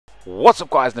What's up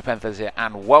guys, NepentheZ here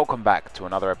and welcome back to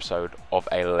another episode of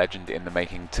A Legend in the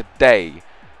Making. Today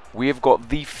we have got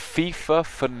the FIFA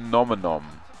phenomenon,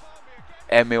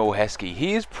 EMILE HESKEY.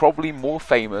 He is probably more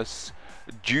famous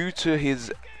due to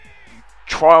his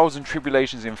trials and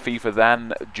tribulations in FIFA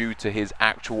than due to his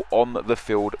actual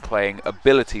on-the-field playing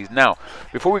abilities. Now,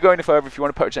 before we go any further, if you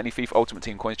want to purchase any FIFA Ultimate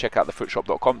Team coins, check out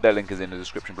thefootshop.com. Their link is in the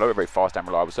description below. A very fast and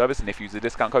reliable service, and if you use the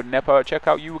discount code NEPO at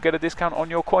checkout, you will get a discount on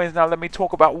your coins. Now, let me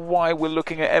talk about why we're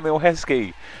looking at EMILE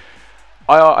HESKEY.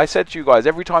 I said to you guys,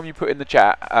 every time you put in the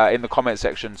chat, in the comment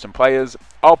section, some players,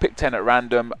 I'll pick 10 at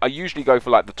random. I usually go for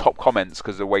like the top comments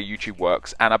because of the way YouTube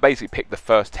works, and I basically pick the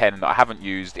first 10 that I haven't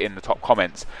used in the top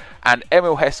comments. And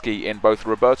EMILE HESKEY in both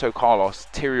Roberto Carlos,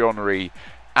 Thierry Henry,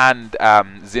 and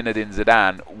Zinedine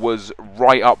Zidane was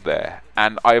right up there.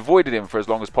 And I avoided him for as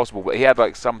long as possible, but he had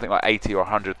like something like 80 or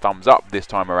 100 thumbs up this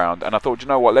time around. And I thought, you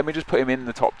know what, let me just put him in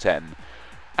the top 10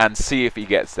 and see if he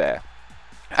gets there.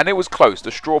 And it was close.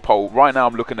 The straw poll, right now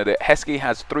I'm looking at it, HESKEY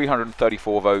has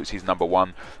 334 votes, he's number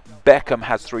 1. Beckham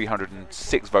has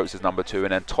 306 votes as number 2,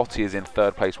 and then Totti is in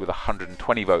 3rd place with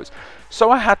 120 votes.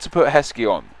 So I had to put HESKEY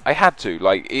on. I had to.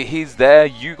 Like, he's there,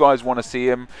 you guys want to see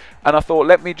him, and I thought,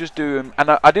 let me just do him.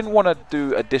 And I didn't want to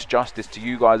do a disjustice to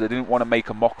you guys. I didn't want to make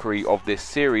a mockery of this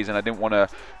series, and I didn't want to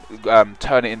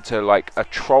turn it into like a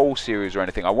troll series or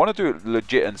anything. I want to do it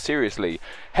legit and seriously.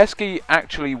 HESKEY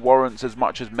actually warrants as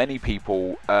much as many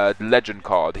people a legend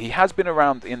card. He has been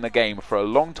around in the game for a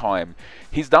long time.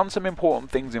 He's done some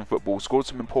important things in football, scored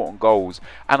some important goals,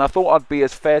 and I thought I'd be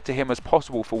as fair to him as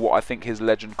possible for what I think his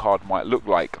legend card might look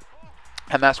like.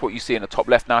 And that's what you see in the top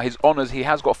left. Now, his honours, he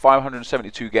has got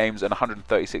 572 games and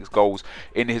 136 goals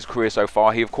in his career so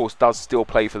far. He, of course, does still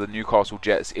play for the Newcastle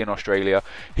Jets in Australia.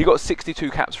 He got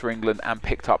 62 caps for England and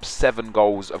picked up 7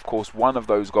 goals. Of course, one of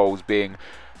those goals being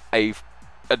a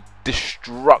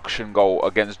destruction goal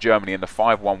against Germany in the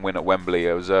 5-1 win at Wembley.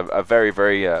 It was a very,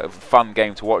 very fun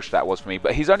game to watch, that was for me.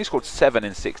 But he's only scored 7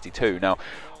 in 62. Now,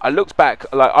 I looked back,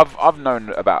 like I've known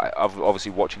about,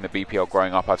 obviously watching the BPL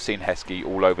growing up. I've seen HESKEY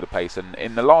all over the place, and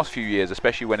in the last few years,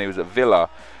 especially when he was at Villa,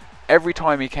 every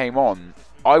time he came on,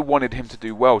 I wanted him to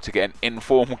do well to get an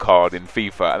inform card in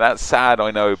FIFA, and that's sad, I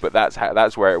know, but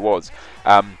that's where it was.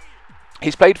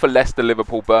 He's played for Leicester,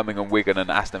 Liverpool, Birmingham, Wigan and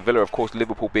Aston Villa, of course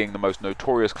Liverpool being the most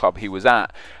notorious club he was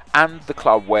at, and the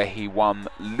club where he won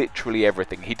literally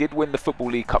everything. He did win the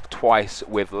Football League Cup twice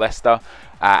with Leicester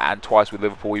and twice with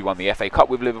Liverpool. He won the FA Cup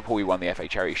with Liverpool, he won the FA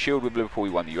Charity Shield with Liverpool,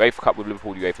 he won the UEFA Cup with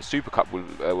Liverpool, the UEFA Super Cup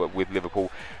with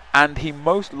Liverpool, and he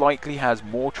most likely has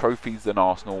more trophies than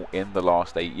Arsenal in the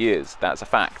last 8 years. That's a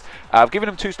fact. I've given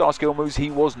him 2-star skill moves.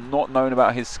 He was not known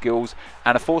about his skills,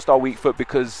 and a 4-star weak foot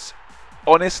because,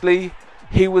 honestly,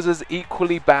 he was as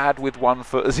equally bad with one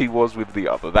foot as he was with the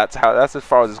other. That's as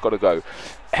far as it's got to go.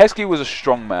 HESKEY was a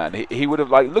strong man. He would have,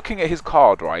 like, looking at his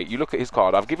card, right? You look at his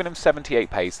card. I've given him 78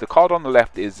 pace. The card on the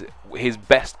left is his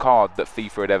best card that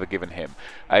FIFA had ever given him.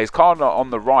 His card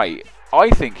on the right, I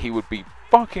think he would be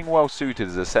fucking well suited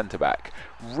as a centre-back.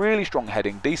 Really strong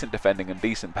heading, decent defending and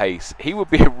decent pace. He would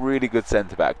be a really good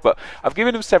centre-back, but I've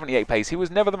given him 78 pace. He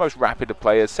was never the most rapid of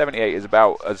players. 78 is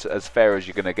about as fair as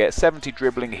you're going to get. 70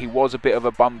 dribbling, he was a bit of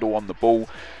a bundle on the ball.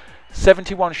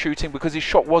 71 shooting because his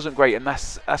shot wasn't great, and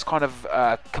that's kind of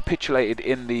capitulated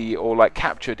in the, or like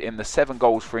captured in the 7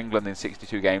 goals for England in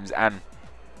 62 games, and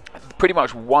pretty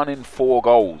much 1 in 4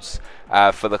 goals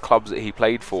for the clubs that he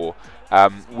played for.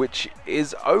 Which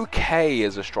is okay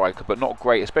as a striker, but not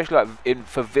great. Especially like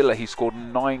for Villa, he scored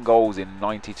 9 goals in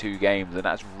 92 games, and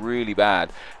that's really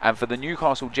bad. And for the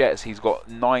Newcastle Jets, he's got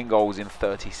 9 goals in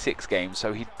 36 games,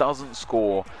 so he doesn't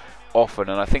score often,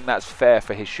 and I think that's fair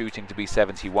for his shooting to be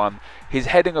 71. His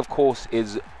heading, of course,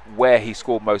 is where he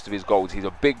scored most of his goals. He's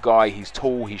a big guy, he's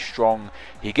tall, he's strong,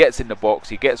 he gets in the box,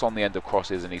 he gets on the end of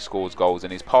crosses and he scores goals,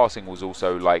 and his passing was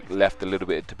also like left a little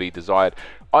bit to be desired.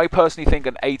 I personally think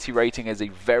an 80 rating is a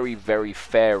very, very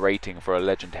fair rating for a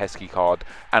Legend HESKEY card,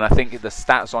 and I think the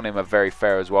stats on him are very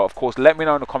fair as well. Of course, let me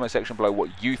know in the comment section below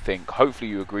what you think. Hopefully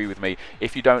you agree with me.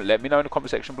 If you don't, let me know in the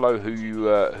comment section below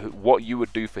what you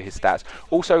would do for his stats.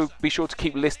 Also, be sure to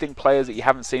keep listing players that you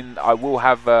haven't seen. I will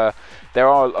have there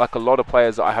are like a lot of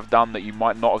players that I have done that you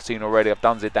might not have seen already. I've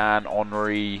done Zidane,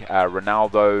 Henry,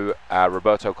 Ronaldo,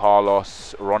 Roberto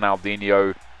Carlos,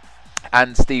 Ronaldinho,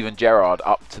 and Steven Gerrard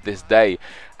up to this day.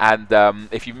 And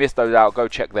if you missed those out, go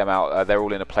check them out. They're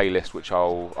all in a playlist, which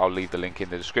I'll leave the link in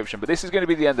the description. But this is going to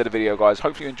be the end of the video, guys.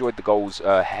 Hopefully you enjoyed the goals,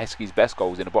 HESKEY's best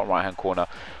goals in the bottom right hand corner.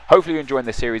 Hopefully you're enjoying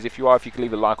this series. If you are, if you could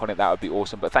leave a like on it, that would be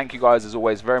awesome. But thank you guys as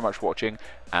always very much for watching,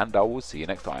 and I will see you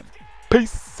next time.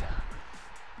 Peace.